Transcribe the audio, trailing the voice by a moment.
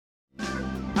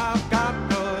I've got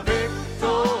the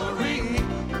victory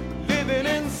living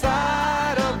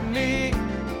inside of me.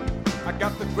 I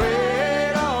got the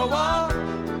greater one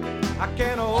I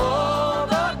can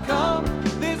overcome.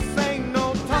 This ain't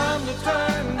no time to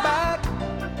turn back,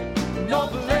 no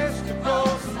place to go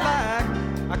slack.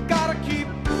 I gotta keep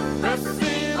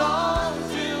pressing on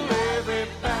till every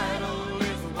battle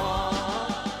is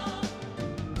won.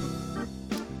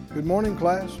 Good morning,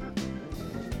 class.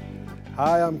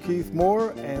 Hi, I'm Keith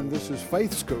Moore, and this is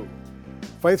Faith School.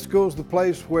 Faith School is the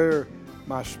place where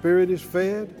my spirit is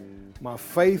fed, my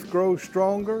faith grows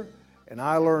stronger, and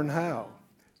I learn how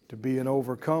to be an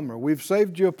overcomer. We've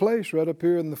saved you a place right up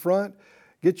here in the front.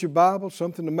 Get your Bible,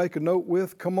 something to make a note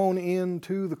with. Come on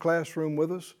into the classroom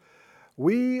with us.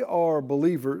 We are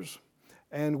believers,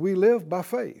 and we live by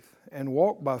faith and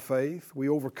walk by faith. We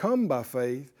overcome by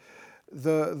faith.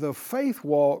 The faith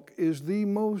walk is the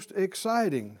most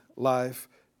exciting life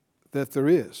that there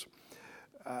is.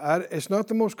 It's not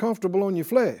the most comfortable on your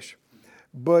flesh,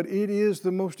 but it is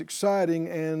the most exciting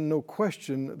and, no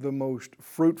question, the most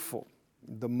fruitful,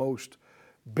 the most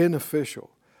beneficial.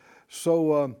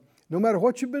 So no matter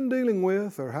what you've been dealing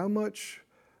with or how much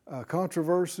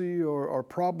controversy or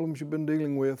problems you've been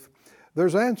dealing with,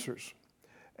 there's answers.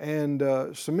 And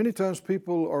so many times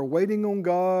people are waiting on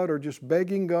God or just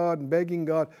begging God and begging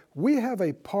God. We have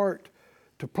a part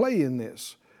to play in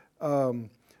this.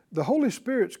 The Holy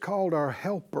Spirit's called our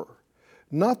helper,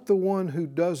 not the one who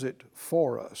does it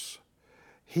for us.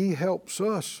 He helps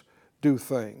us do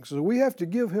things. So we have to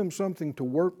give Him something to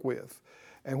work with.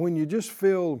 And when you just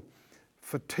feel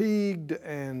fatigued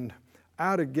and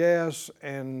out of gas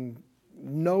and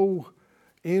no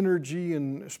energy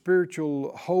and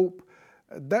spiritual hope,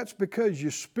 that's because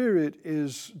your spirit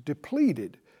is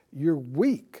depleted. You're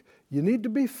weak. You need to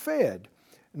be fed.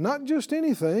 Not just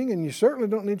anything, and you certainly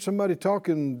don't need somebody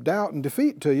talking doubt and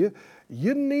defeat to you.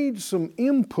 You need some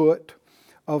input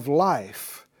of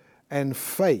life and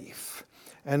faith.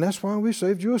 And that's why we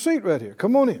saved you a seat right here.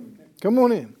 Come on in. Come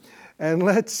on in. And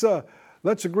let's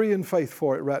agree in faith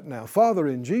for it right now. Father,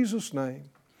 in Jesus' name,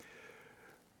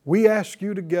 we ask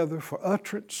you together for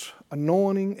utterance,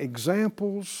 anointing,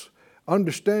 examples,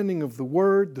 understanding of the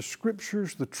Word, the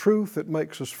Scriptures, the truth that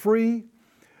makes us free,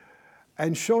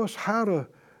 and show us how to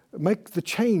make the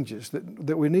changes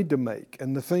that we need to make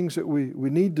and the things that we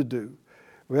need to do.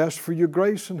 We ask for your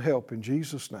grace and help in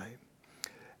Jesus' name.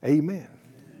 Amen.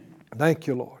 Thank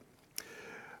you, Lord.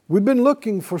 We've been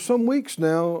looking for some weeks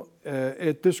now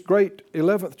at this great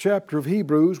 11th chapter of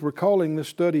Hebrews. We're calling this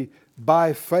study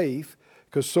By Faith,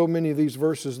 because so many of these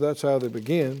verses, that's how they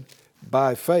begin,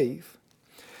 by faith.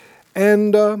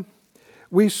 And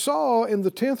we saw in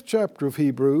the 10th chapter of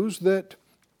Hebrews that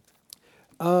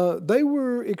they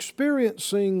were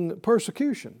experiencing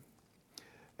persecution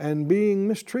and being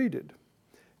mistreated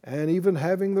and even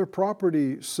having their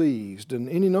property seized and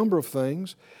any number of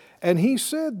things. And he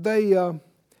said they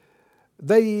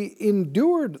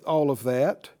endured all of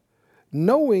that,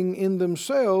 knowing in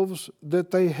themselves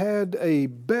that they had a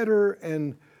better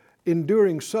and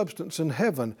enduring substance in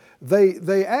heaven.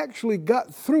 They actually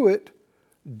got through it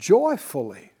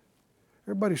joyfully.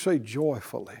 Everybody say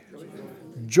joyfully.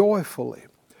 Joyfully.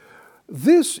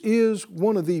 This is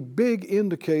one of the big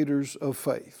indicators of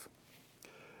faith.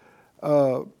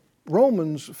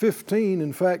 Romans 15,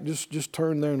 in fact, just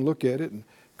turn there and look at it,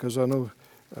 because I know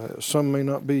some may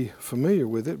not be familiar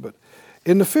with it, but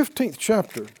in the 15th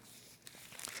chapter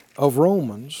of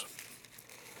Romans,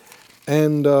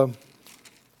 and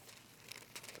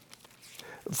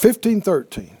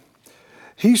 15:13,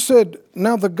 he said,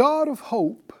 "Now the God of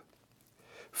hope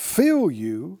fill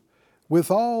you with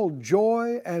all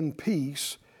joy and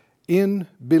peace in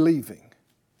believing,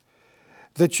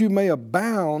 that you may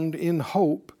abound in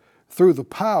hope through the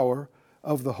power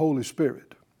of the Holy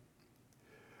Spirit."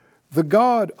 The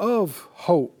God of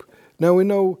hope. Now we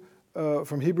know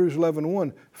from Hebrews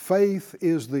 11:1, faith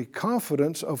is the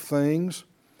confidence of things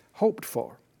hoped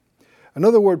for.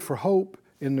 Another word for hope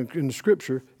in the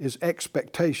Scripture is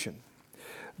expectation.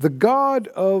 The God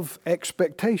of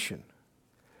expectation,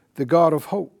 the God of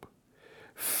hope,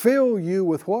 fill you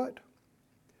with what?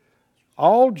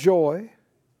 All joy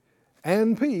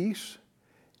and peace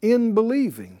in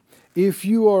believing. If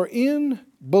you are in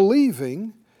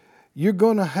believing, you're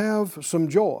going to have some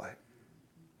joy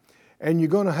and you're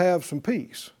going to have some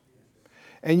peace.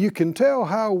 And you can tell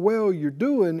how well you're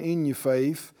doing in your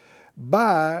faith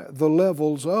by the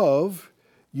levels of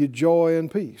your joy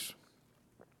and peace.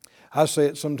 I say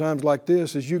it sometimes like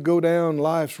this: as you go down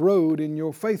life's road in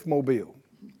your faith-mobile,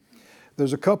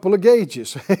 there's a couple of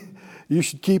gauges you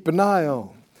should keep an eye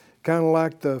on. Kind of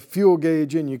like the fuel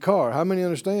gauge in your car. How many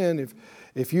understand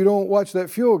if you don't watch that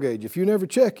fuel gauge, if you never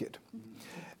check it,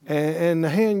 and the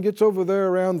hand gets over there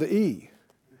around the E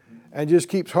and just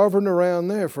keeps hovering around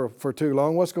there for too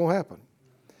long, what's going to happen?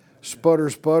 Sputter,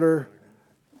 sputter,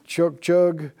 chug,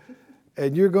 chug,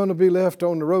 and you're going to be left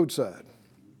on the roadside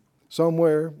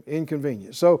somewhere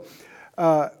inconvenient. So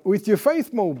with your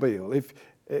faith mobile,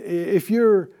 if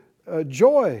your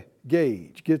joy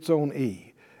gauge gets on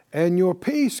E and your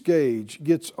peace gauge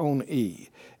gets on E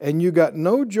and you got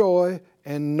no joy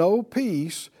and no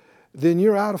peace, then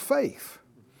you're out of faith.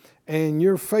 And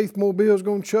your faith mobile is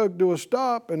going to chug to a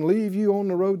stop and leave you on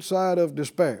the roadside of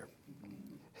despair.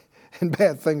 And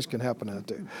bad things can happen out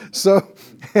there. So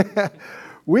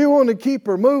we want to keep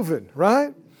her moving,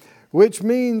 right? Which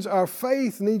means our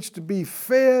faith needs to be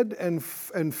fed and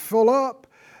fill up.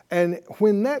 And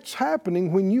when that's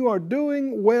happening, when you are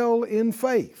doing well in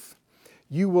faith,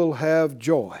 you will have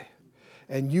joy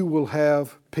and you will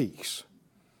have peace.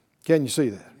 Can you see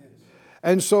that?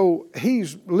 And so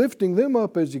he's lifting them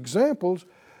up as examples.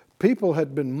 People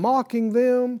had been mocking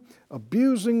them,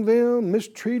 abusing them,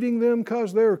 mistreating them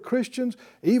because they were Christians,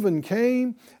 even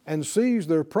came and seized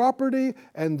their property,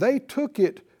 and they took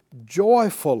it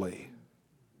joyfully.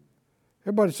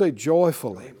 Everybody say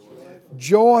joyfully.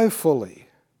 Joyfully.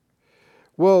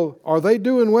 Well, are they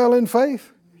doing well in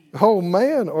faith? Oh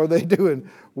man, are they doing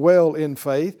well in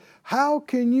faith? How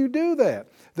can you do that?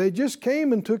 They just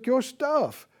came and took your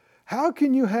stuff. How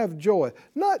can you have joy?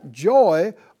 Not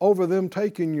joy over them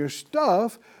taking your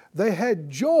stuff. They had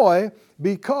joy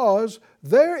because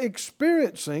they're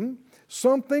experiencing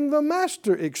something the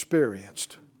Master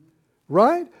experienced.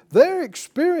 Right? They're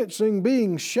experiencing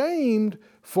being shamed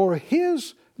for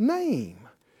His name.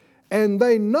 And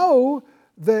they know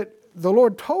that the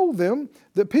Lord told them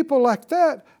that people like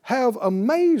that have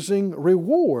amazing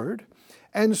reward.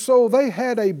 And so they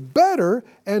had a better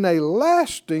and a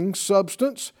lasting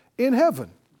substance in heaven.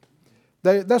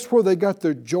 That's where they got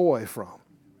their joy from.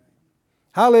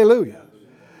 Hallelujah.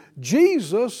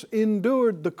 Jesus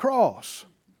endured the cross.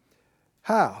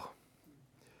 How?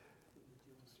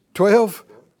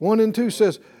 12:1-2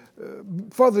 says,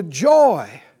 for the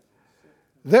joy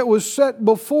that was set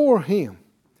before Him.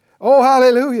 Oh,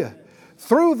 hallelujah.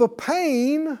 Through the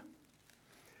pain,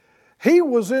 He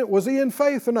was he in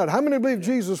faith or not? How many believe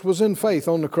Jesus was in faith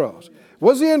on the cross?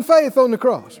 Was He in faith on the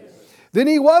cross? Then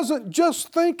He wasn't just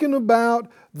thinking about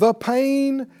the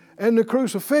pain and the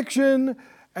crucifixion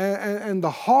and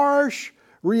the harsh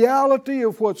reality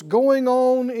of what's going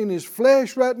on in His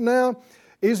flesh right now.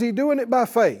 Is He doing it by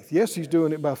faith? Yes, He's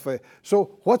doing it by faith.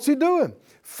 So what's He doing?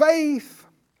 Faith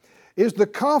is the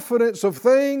confidence of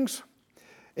things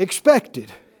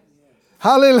expected.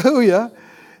 Hallelujah.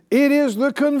 It is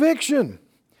the conviction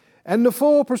and the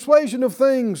full persuasion of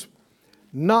things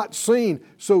not seen.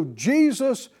 So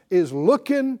Jesus is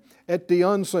looking at the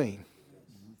unseen.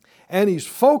 And He's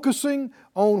focusing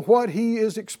on what He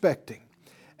is expecting.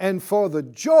 And for the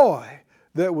joy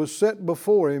that was set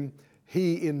before Him,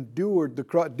 He endured the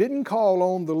cross. Didn't call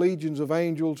on the legions of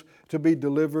angels to be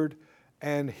delivered,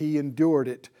 and He endured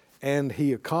it, and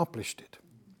He accomplished it.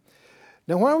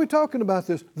 Now, why are we talking about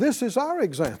this? This is our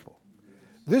example.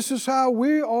 This is how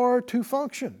we are to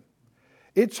function.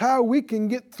 It's how we can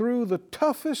get through the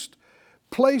toughest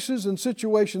places and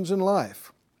situations in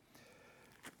life.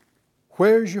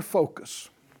 Where's your focus?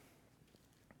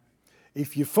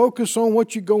 If you focus on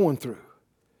what you're going through,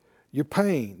 your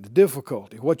pain, the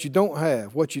difficulty, what you don't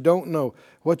have, what you don't know,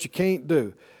 what you can't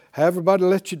do, how everybody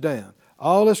let you down,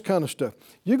 all this kind of stuff,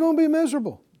 you're going to be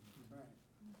miserable.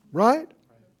 Right?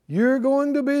 You're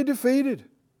going to be defeated.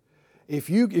 If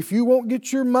you won't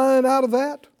get your mind out of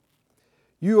that,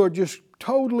 you are just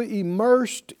totally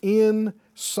immersed in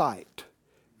sight.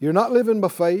 You're not living by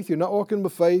faith. You're not walking by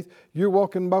faith. You're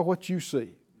walking by what you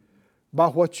see, by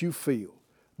what you feel,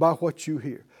 by what you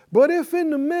hear. But if in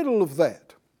the middle of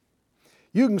that,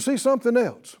 you can see something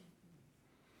else,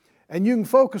 and you can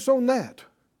focus on that,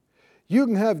 you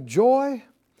can have joy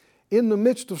in the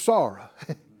midst of sorrow.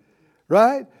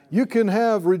 Right? You can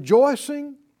have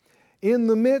rejoicing in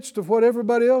the midst of what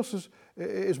everybody else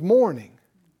is mourning.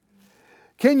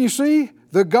 Can you see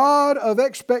the God of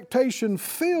expectation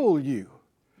fill you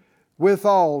with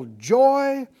all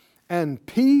joy and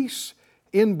peace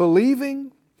in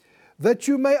believing, that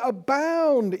you may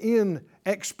abound in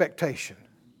expectation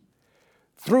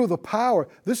through the power?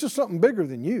 This is something bigger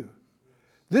than you.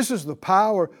 This is the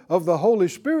power of the Holy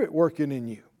Spirit working in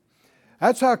you.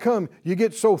 That's how come you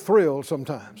get so thrilled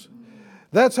sometimes.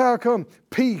 That's how come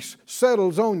peace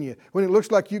settles on you when it looks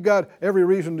like you got every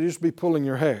reason to just be pulling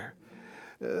your hair.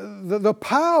 the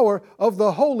power of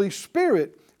the Holy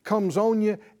Spirit comes on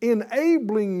you,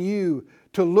 enabling you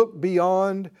to look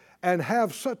beyond and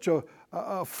have such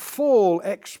a full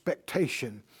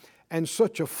expectation and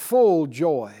such a full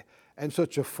joy and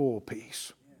such a full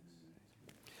peace.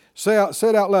 Say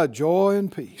it out loud, joy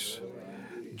and peace.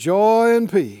 Joy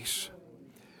and peace.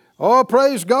 Oh,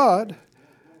 praise God.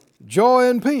 Joy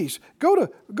and peace. Go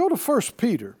to 1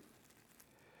 Peter,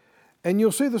 and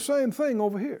you'll see the same thing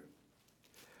over here.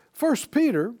 1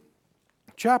 Peter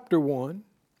chapter 1,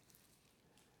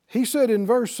 he said in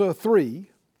verse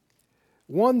 3,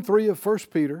 1:3 of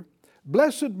 1 Peter,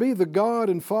 "Blessed be the God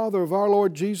and Father of our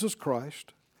Lord Jesus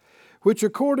Christ, which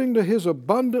according to His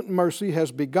abundant mercy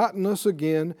has begotten us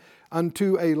again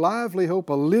unto a lively hope,"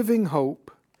 a living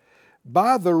hope,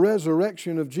 "by the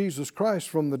resurrection of Jesus Christ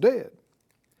from the dead."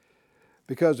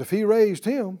 Because if He raised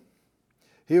Him,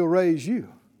 He'll raise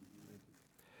you.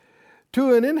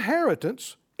 "To an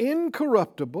inheritance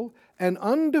incorruptible and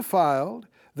undefiled,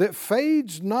 that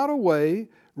fades not away,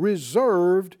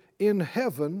 reserved in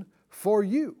heaven for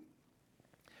you."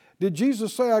 Did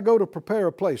Jesus say, "I go to prepare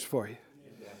a place for you"?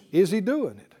 Yes. Is He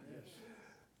doing it? Yes.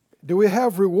 Do we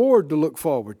have reward to look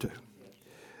forward to? Yes.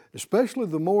 Especially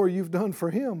the more you've done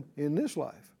for Him in this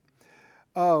life.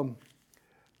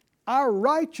 Our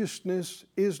righteousness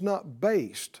is not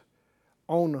based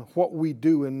on what we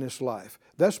do in this life.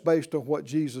 That's based on what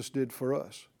Jesus did for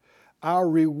us. Our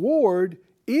reward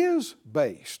is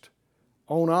based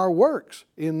on our works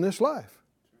in this life.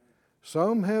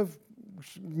 Some have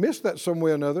missed that some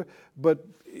way or another, but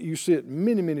you see it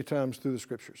many, many times through the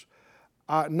Scriptures.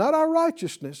 Not our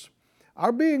righteousness.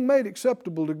 Our being made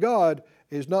acceptable to God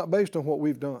is not based on what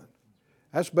we've done.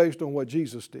 That's based on what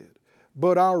Jesus did.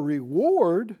 But our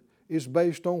reward is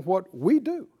based on what we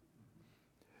do.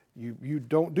 You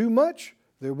don't do much,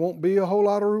 there won't be a whole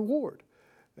lot of reward.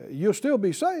 You'll still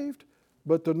be saved,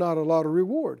 but there's not a lot of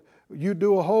reward. You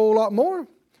do a whole lot more,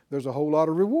 there's a whole lot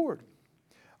of reward.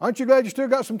 Aren't you glad you still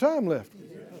got some time left?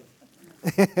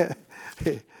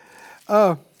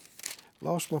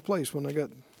 Lost my place when I got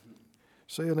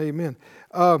saying amen.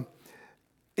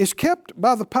 Is kept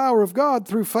by the power of God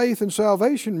through faith and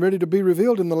salvation, ready to be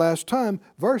revealed in the last time.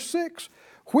 Verse 6,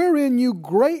 "Wherein you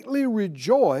greatly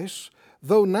rejoice,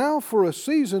 though now for a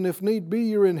season, if need be,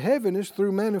 you're in heaviness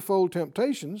through manifold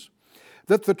temptations,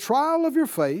 that the trial of your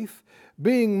faith,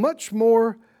 being much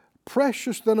more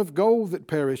precious than of gold that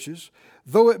perishes,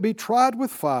 though it be tried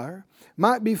with fire,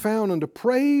 might be found unto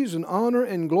praise and honor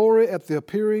and glory at the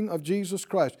appearing of Jesus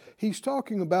Christ." He's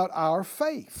talking about our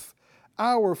faith.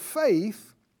 Our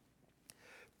faith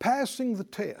passing the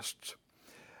tests,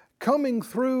 coming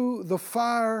through the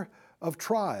fire of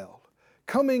trial,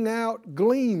 coming out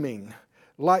gleaming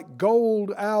like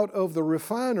gold out of the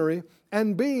refinery,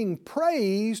 and being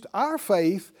praised, our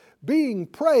faith being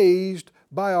praised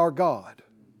by our God.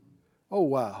 Oh,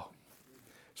 wow.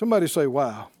 Somebody say,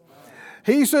 wow.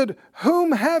 He said,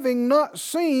 "Whom having not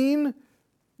seen,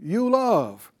 you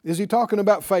love." Is he talking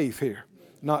about faith here?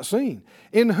 Not seen.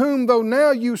 "In whom though now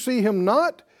you see Him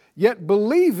not, yet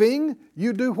believing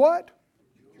you do what?"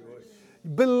 Rejoice.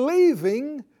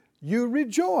 Believing you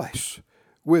rejoice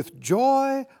with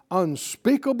joy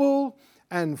unspeakable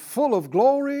and full of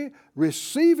glory,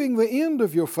 receiving the end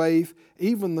of your faith,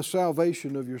 even the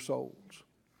salvation of your souls.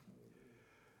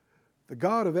 The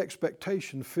God of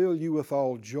expectation fill you with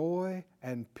all joy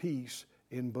and peace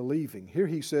in believing. Here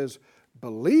he says,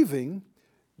 believing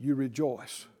you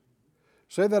rejoice.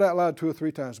 Say that out loud 2 or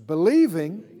 3 times.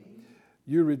 Believing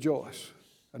you rejoice.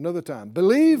 Another time.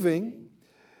 Believing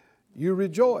you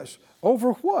rejoice.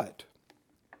 Over what?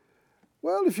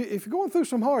 Well, if you're going through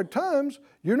some hard times,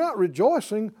 you're not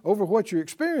rejoicing over what you're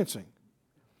experiencing.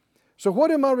 So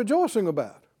what am I rejoicing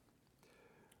about?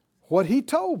 What He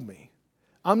told me.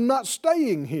 I'm not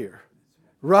staying here,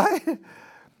 right?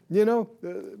 You know,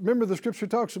 remember the Scripture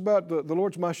talks about the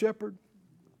Lord's my shepherd?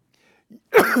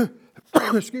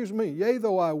 Excuse me. "Yea,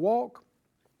 though I walk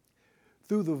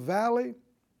through the valley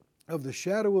of the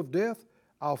shadow of death,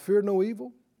 I'll fear no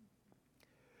evil."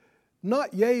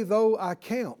 Not yea, though I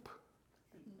camp.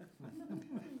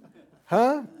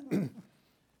 Huh?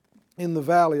 In the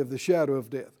valley of the shadow of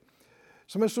death.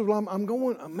 Somebody says, "Well,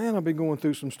 I've been going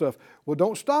through some stuff." Well,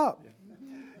 don't stop.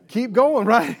 Keep going,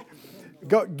 right?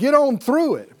 Get on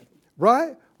through it,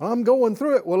 right? I'm going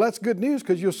through it. Well, that's good news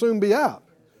because you'll soon be out,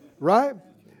 right?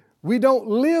 We don't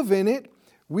live in it.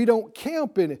 We don't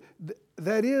camp in it.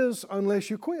 That is, unless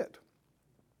you quit.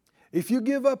 If you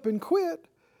give up and quit,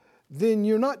 then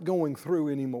you're not going through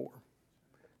anymore.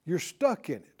 You're stuck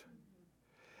in it.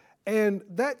 And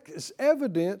that is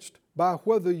evidenced by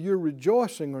whether you're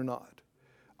rejoicing or not.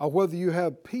 or whether you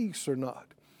have peace or not.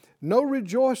 No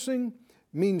rejoicing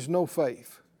means no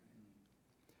faith.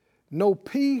 No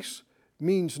peace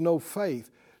means no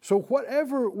faith. So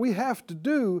whatever we have to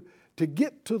do to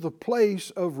get to the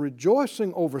place of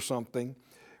rejoicing over something,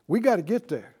 we got to get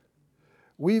there.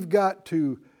 We've got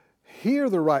to hear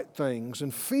the right things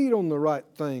and feed on the right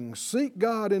things, seek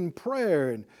God in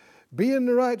prayer and be in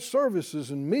the right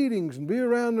services and meetings and be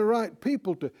around the right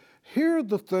people to hear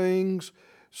the things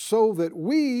so that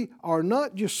we are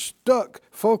not just stuck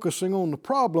focusing on the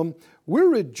problem, we're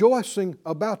rejoicing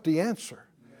about the answer.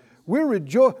 We're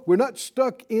not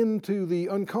stuck into the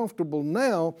uncomfortable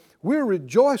now, we're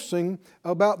rejoicing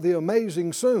about the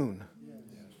amazing soon.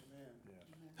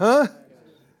 Huh?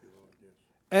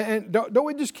 And don't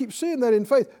we just keep seeing that in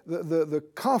faith? The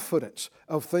confidence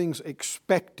of things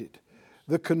expected.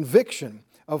 The conviction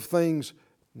of things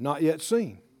not yet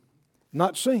seen.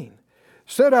 Not seen.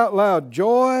 Said out loud,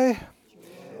 joy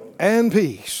and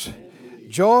peace.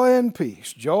 Joy and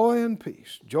peace. Joy and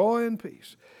peace. Joy and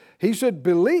peace. He said,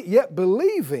 yet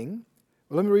believing,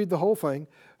 well, let me read the whole thing,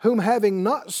 whom having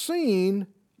not seen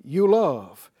you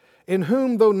love, in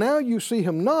whom though now you see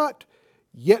him not,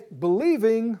 yet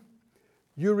believing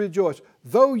you rejoice.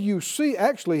 Though you see,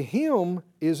 actually him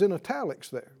is in italics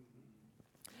there.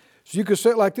 So you could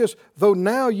say it like this, though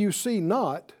now you see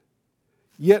not,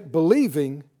 yet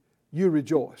believing you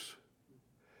rejoice.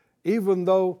 Even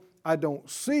though I don't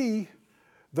see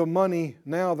the money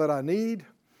now that I need,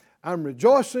 I'm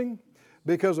rejoicing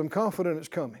because I'm confident it's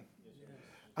coming.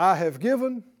 I have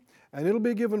given, and it'll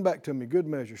be given back to me. Good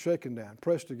measure, shaken down,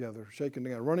 pressed together, shaken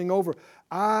together, running over.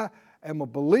 I am a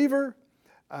believer.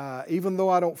 Even though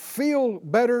I don't feel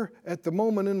better at the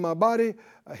moment in my body,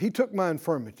 He took my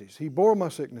infirmities. He bore my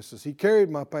sicknesses. He carried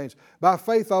my pains. By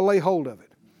faith, I lay hold of it.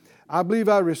 I believe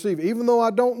I receive it. Even though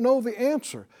I don't know the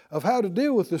answer of how to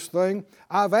deal with this thing,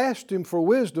 I've asked Him for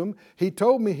wisdom. He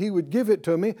told me He would give it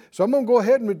to me. So I'm going to go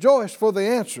ahead and rejoice for the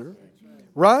answer.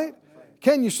 Right?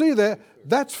 Can you see that?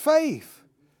 That's faith.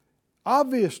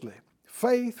 Obviously.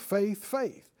 Faith, faith,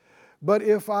 faith. But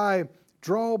if I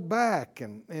draw back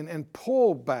and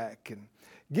pull back and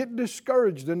get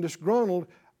discouraged and disgruntled,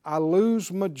 I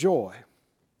lose my joy.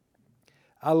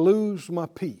 I lose my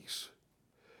peace.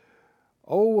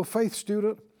 Oh, a faith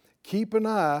student, keep an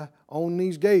eye on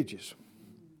these gauges.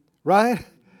 Right?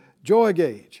 Joy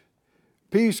gauge.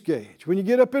 Peace gauge. When you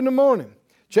get up in the morning,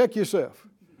 check yourself.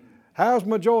 How's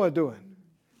my joy doing?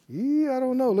 I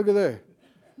don't know. Look at there.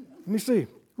 Let me see.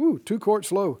 2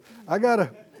 quarts low. I got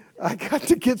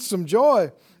to get some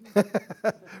joy.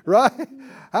 Right?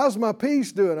 How's my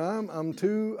peace doing? I'm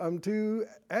too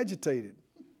agitated.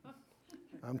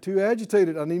 I'm too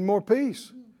agitated. I need more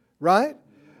peace. Right?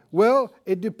 Well,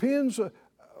 it depends.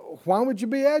 Why would you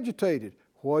be agitated?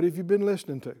 What have you been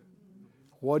listening to?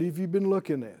 What have you been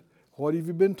looking at? What have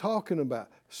you been talking about?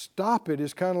 Stop it.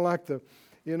 It's kind of like the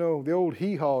old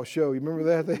hee-haw show. You remember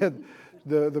that? They had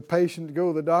the patient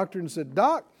go to the doctor and said,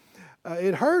 "Doc,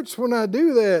 it hurts when I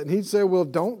do that." And he'd say, "Well,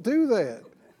 don't do that."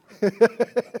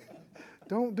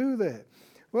 Don't do that.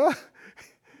 Well,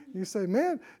 you say,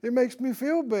 "Man, it makes me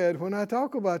feel bad when I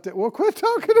talk about that." Well, quit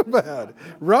talking about it,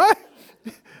 right?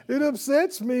 It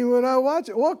upsets me when I watch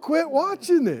it. Well, quit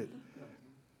watching it.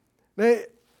 Now,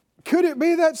 could it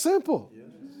be that simple?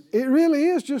 It really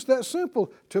is just that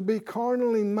simple. To be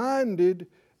carnally minded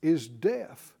is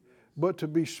death, but to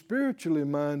be spiritually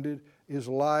minded is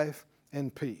life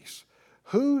and peace.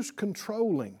 Who's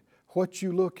controlling what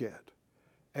you look at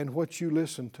and what you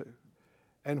listen to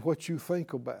and what you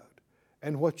think about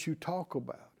and what you talk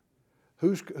about?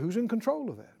 Who's in control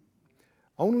of that?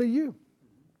 Only you.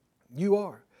 You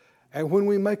are. And when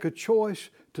we make a choice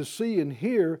to see and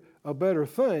hear a better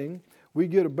thing, we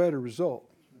get a better result.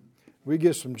 We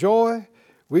get some joy.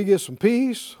 We get some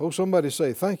peace. Oh, somebody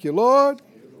say, "Thank you, Lord,"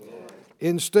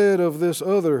 instead of this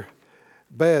other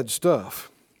bad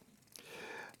stuff.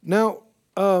 Now,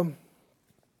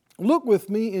 look with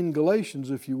me in Galatians,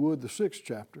 if you would, the 6th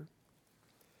chapter.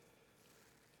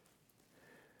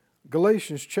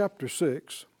 Galatians chapter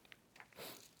 6.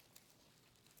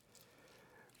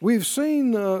 We've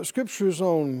seen scriptures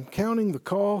on counting the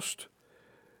cost.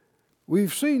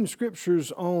 We've seen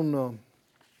scriptures on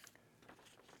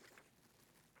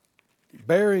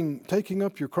taking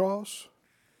up your cross.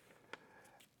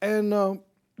 And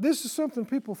this is something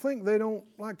people think they don't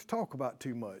like to talk about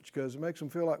too much because it makes them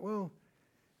feel like, well,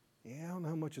 I don't know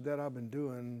how much of that I've been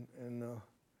doing, and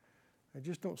it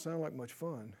just don't sound like much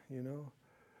fun,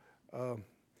 So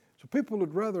people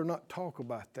would rather not talk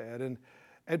about that.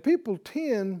 And people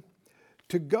tend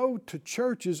to go to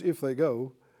churches, if they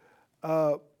go,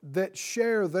 that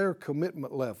share their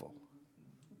commitment level.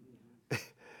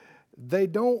 they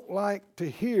don't like to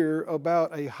hear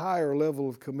about a higher level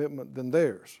of commitment than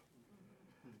theirs.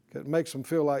 It makes them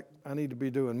feel like I need to be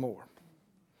doing more.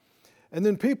 And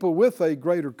then people with a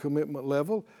greater commitment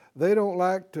level, they don't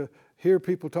like to hear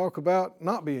people talk about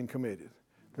not being committed.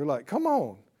 They're like, come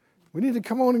on, we need to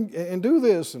come on and do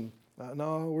this. And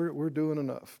no, we're doing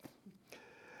enough.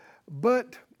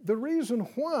 But the reason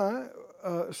why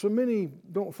so many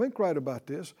don't think right about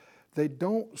this, they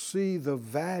don't see the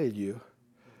value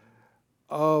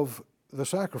of the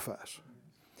sacrifice.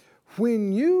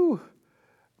 When you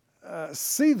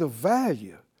see the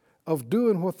value of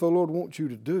doing what the Lord wants you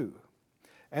to do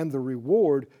and the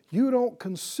reward, you don't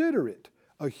consider it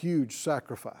a huge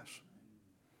sacrifice.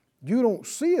 You don't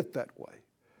see it that way.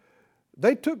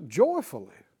 They took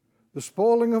joyfully the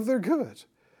spoiling of their goods.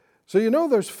 So you know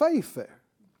there's faith there.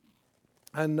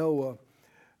 I know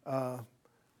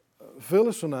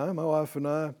Phyllis and I, my wife and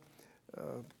I,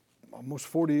 almost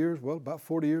 40 years, well, about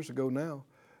 40 years ago now,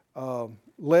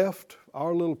 left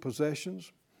our little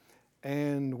possessions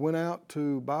and went out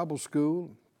to Bible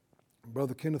school,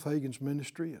 Brother Kenneth Hagin's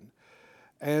ministry.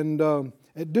 And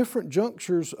at different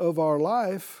junctures of our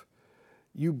life,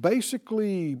 you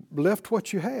basically left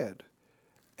what you had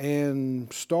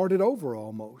and started over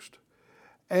almost.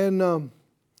 And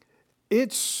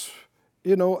it's,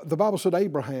 you know, the Bible said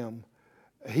Abraham,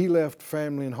 he left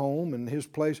family and home and his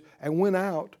place and went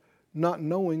out not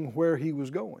knowing where he was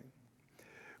going.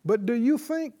 But do you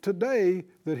think today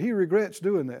that he regrets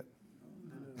doing that?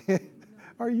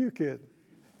 Are you kidding?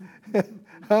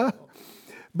 Huh?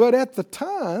 But at the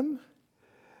time,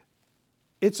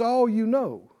 it's all you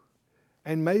know.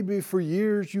 And maybe for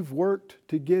years you've worked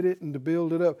to get it and to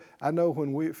build it up. I know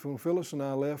when Phyllis and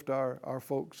I left our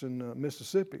folks in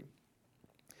Mississippi,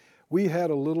 we had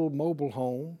a little mobile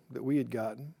home that we had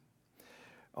gotten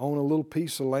on a little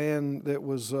piece of land that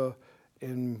was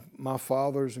in my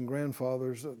father's and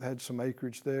grandfather's, had some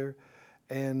acreage there.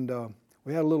 And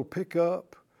we had a little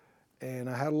pickup, and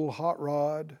I had a little hot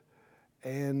rod.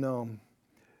 And,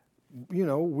 you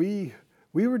know, we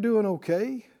were doing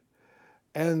okay.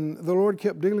 And the Lord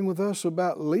kept dealing with us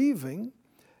about leaving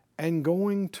and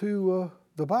going to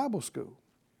the Bible school.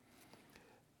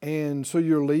 And so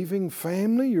you're leaving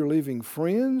family, you're leaving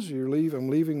friends, I'm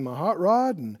leaving my hot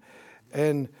rod,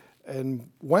 and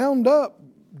wound up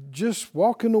just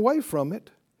walking away from it.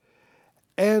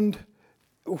 And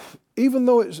even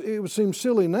though it would seem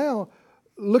silly now,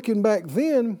 looking back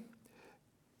then,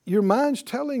 your mind's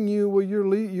telling you, well, you're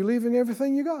leaving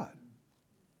everything you got.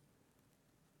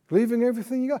 Leaving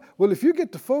everything you got. Well, if you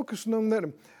get to focusing on that,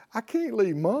 I can't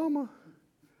leave Mama,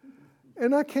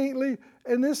 and I can't leave,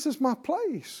 and this is my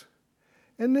place,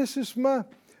 and this is my,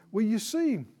 well, you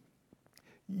see,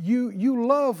 you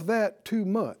love that too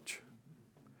much.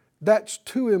 That's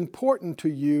too important to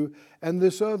you, and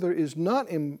this other is not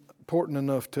important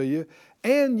enough to you,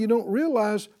 and you don't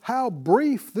realize how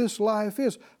brief this life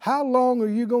is. How long are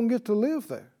you going to get to live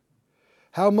there?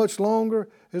 How much longer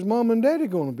is Mom and Daddy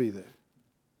going to be there?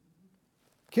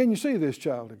 Can you see this,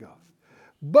 child of God?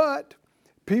 But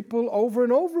people over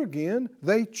and over again,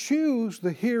 they choose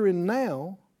the here and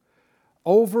now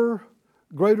over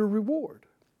greater reward.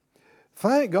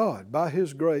 Thank God, by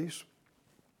His grace,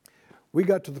 we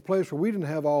got to the place where we didn't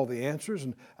have all the answers.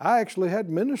 And I actually had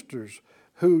ministers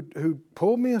who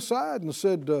pulled me aside and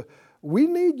said, we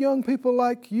need young people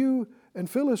like you and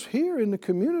Phyllis here in the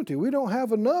community. We don't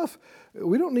have enough.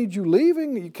 We don't need you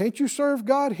leaving. Can't you serve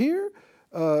God here?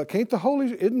 Isn't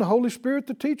the Holy Spirit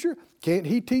the teacher? Can't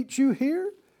He teach you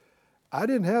here? I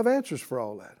didn't have answers for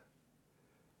all that.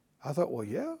 I thought, well,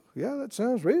 yeah, that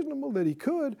sounds reasonable that He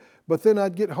could. But then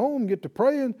I'd get home, get to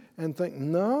praying, and think,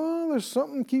 no, there's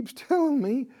something keeps telling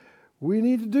me we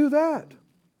need to do that.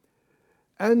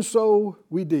 And so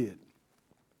we did.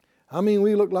 I mean,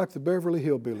 we looked like the Beverly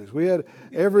Hillbillies. We had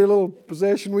every little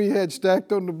possession we had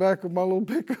stacked on the back of my little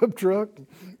pickup truck.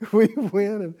 We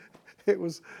went, and it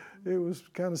was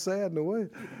kind of sad in a way.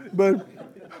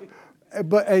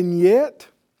 And yet,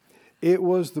 it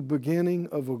was the beginning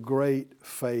of a great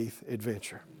faith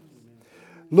adventure.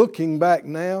 Looking back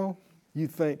now, you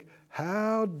think,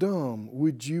 how dumb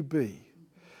would you be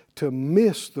to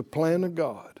miss the plan of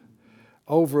God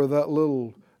over that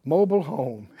little mobile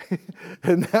home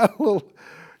and that little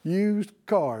used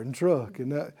car and truck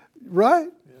and that, right?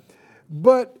 Yeah.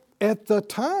 But at the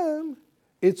time,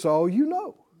 it's all you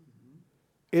know.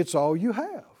 It's all you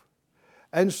have.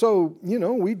 And so, you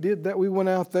know, we did that. We went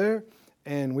out there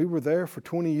and we were there for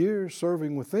 20 years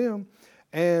serving with them.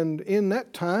 And in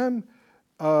that time,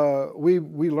 we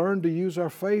learned to use our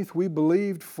faith. We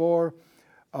believed for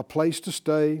a place to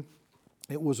stay.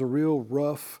 It was a real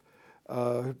rough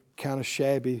kind of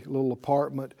shabby little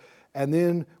apartment. And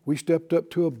then we stepped up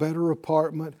to a better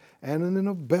apartment, and then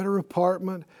a better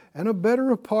apartment, and a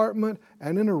better apartment,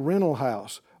 and then a rental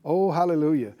house. Oh,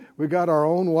 hallelujah. We got our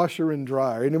own washer and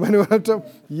dryer. Anybody want to?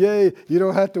 Yay, you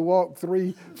don't have to walk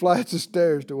 3 flights of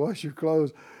stairs to wash your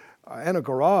clothes. And a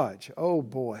garage. Oh,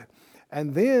 boy.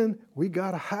 And then we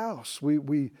got a house. We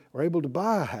were able to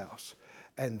buy a house.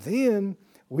 And then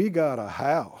we got a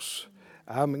house.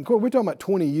 I mean, we're talking about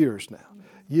 20 years now.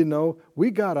 You know,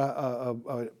 we got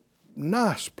a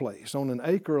nice place on an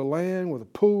acre of land with a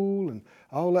pool and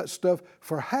all that stuff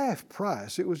for half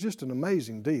price. It was just an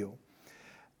amazing deal.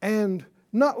 And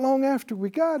not long after we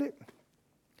got it,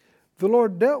 the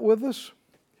Lord dealt with us,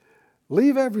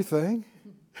 leave everything,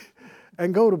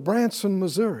 and go to Branson,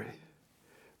 Missouri.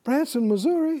 Branson,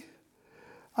 Missouri?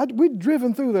 We'd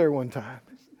driven through there one time.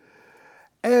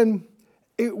 And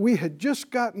we had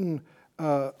just gotten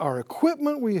our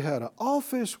equipment, we had an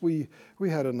office, we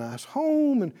had a nice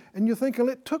home, and you're thinking,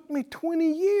 it took me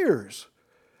 20 years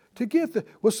to get there.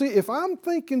 Well, see, if I'm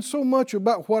thinking so much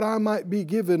about what I might be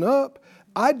giving up,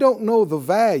 I don't know the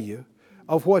value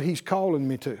of what He's calling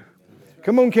me to.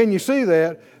 Come on, can you see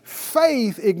that?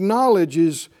 Faith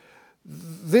acknowledges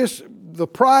this, the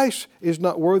price is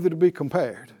not worthy to be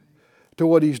compared to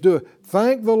what He's doing.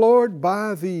 Thank the Lord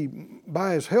by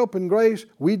His help and grace,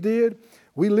 we did.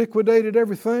 We liquidated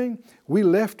everything. We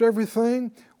left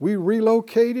everything. We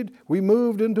relocated. We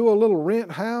moved into a little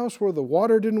rent house where the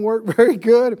water didn't work very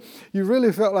good. You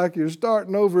really felt like you were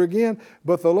starting over again.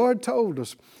 But the Lord told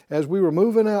us as we were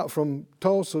moving out from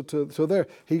Tulsa to there,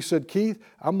 He said, Keith,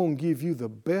 I'm going to give you the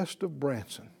best of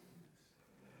Branson.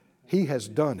 He has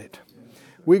done it.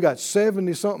 We got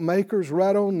 70-something acres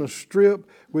right on the strip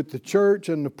with the church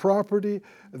and the property.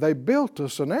 They built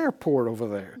us an airport over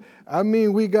there. I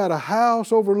mean, we got a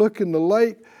house overlooking the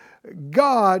lake.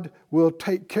 God will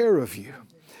take care of you.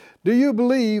 Do you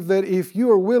believe that if you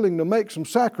are willing to make some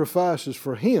sacrifices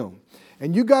for Him,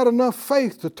 and you got enough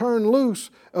faith to turn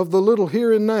loose of the little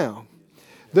here and now,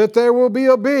 that there will be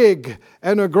a big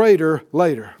and a greater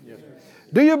later? Yes.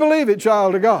 Do you believe it,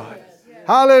 child of God? Yes.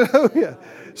 Hallelujah.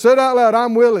 Say it out loud,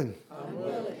 I'm willing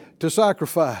to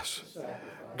sacrifice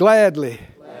gladly,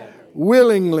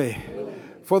 willingly,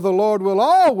 for the Lord will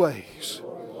always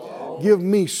give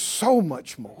me so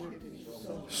much more.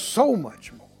 So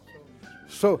much more.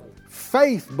 So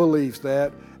faith believes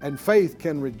that, and faith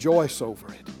can rejoice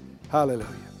over it. Hallelujah.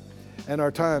 And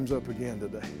our time's up again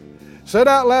today. Say it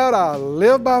out loud, I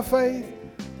live by faith,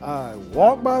 I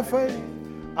walk by faith,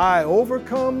 I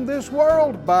overcome this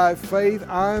world by faith,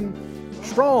 I'm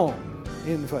strong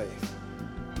in faith,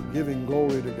 giving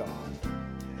glory to God.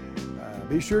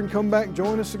 Be sure and come back and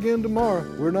join us again tomorrow.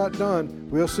 We're not done.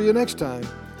 We'll see you next time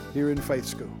here in Faith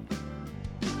School.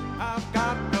 I've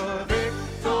got the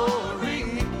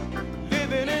victory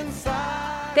living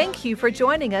inside. Thank you for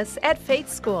joining us at Faith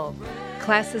School.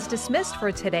 Class is dismissed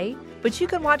for today, but you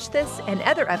can watch this and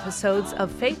other episodes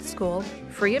of Faith School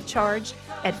free of charge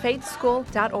at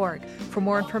faithschool.org. For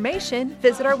more information,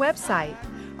 visit our website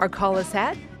or call us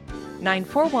at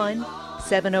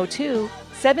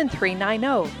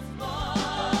 941-702-7390.